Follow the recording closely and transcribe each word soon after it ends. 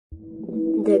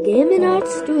The Gaming Art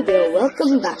Studio,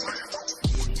 welcome back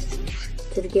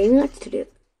to the Gaming Art Studio.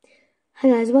 Hi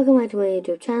guys, welcome back to my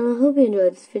YouTube channel. Hope you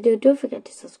enjoyed this video. Don't forget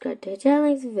to subscribe to the channel,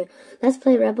 like this video. Let's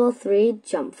play Rebel 3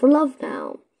 Jump for Love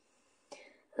now.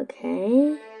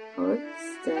 Okay,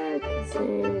 what's the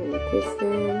kissing and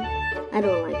kissing? I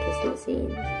don't like kissing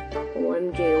scenes.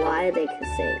 OMG, why are they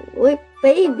kissing? We're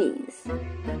babies.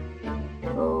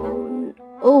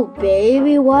 Oh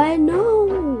baby, why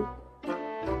no?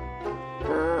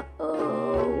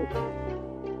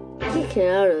 Kicking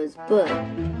out of his butt,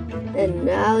 and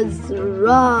now it's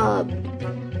robbed.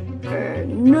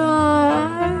 No.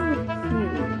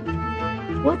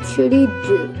 What should he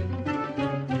do?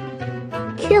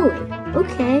 Kill it.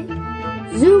 Okay.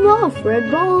 Zoom off,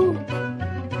 Red Bull.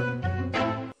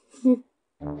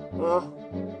 Oh.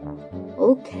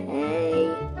 Okay.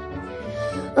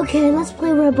 Okay, let's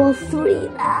play Rebel 3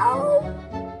 now.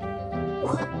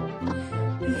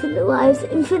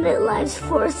 Infinite lives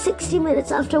for 60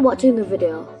 minutes after watching the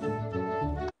video.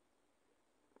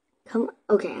 Come on.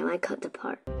 Okay, I might cut the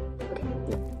part. Okay.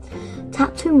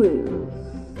 Tap to move.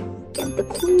 Get the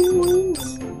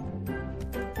coins.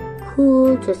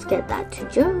 Cool, just get that to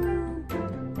jump.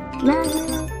 Now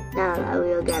that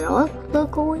we'll get all the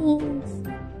coins.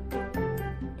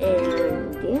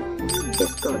 And yeah,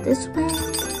 just go this way.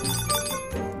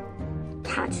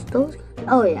 Catch those.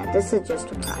 Oh yeah, this is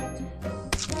just a practice.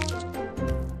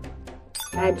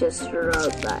 I just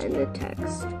wrote that in the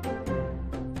text.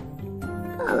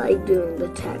 I like doing the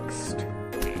text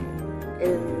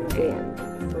in the game.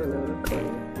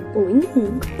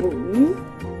 Boing, boing.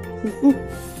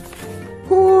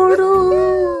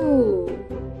 Portal!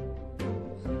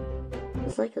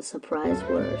 It's like a surprise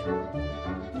word.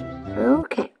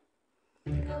 Okay.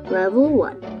 Level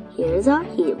 1. Here's our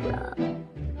hero.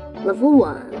 Level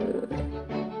 1.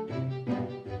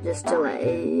 Just to let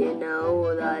you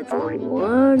know that it's level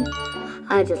 1.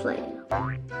 I just like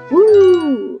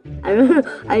woo! I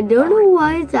don't know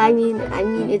why it's, I mean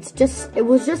it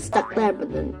was just stuck there,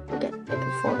 but then okay, I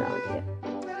can fall down here.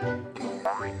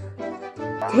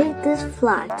 Take this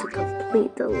flag to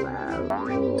complete the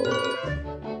level.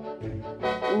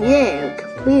 Yeah,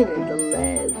 completed the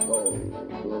level.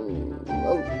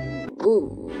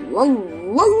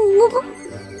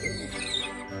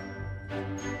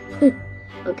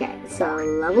 Okay, so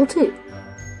level 2.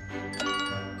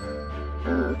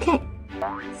 Okay,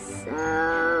 so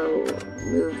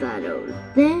move that over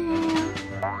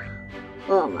there.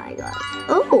 Oh my gosh.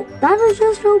 Oh, that has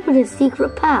just opened a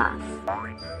secret path.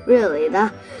 Really,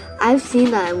 that I've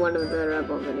seen that in one of the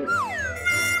Rebel videos.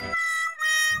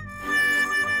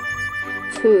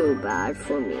 Too bad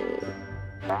for me.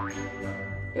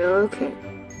 Okay.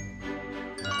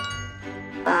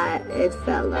 It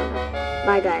fell out.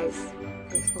 Bye guys.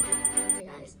 Thanks for watching. Hey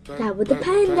guys. That with the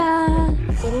panda.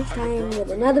 See you next time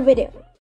with another video.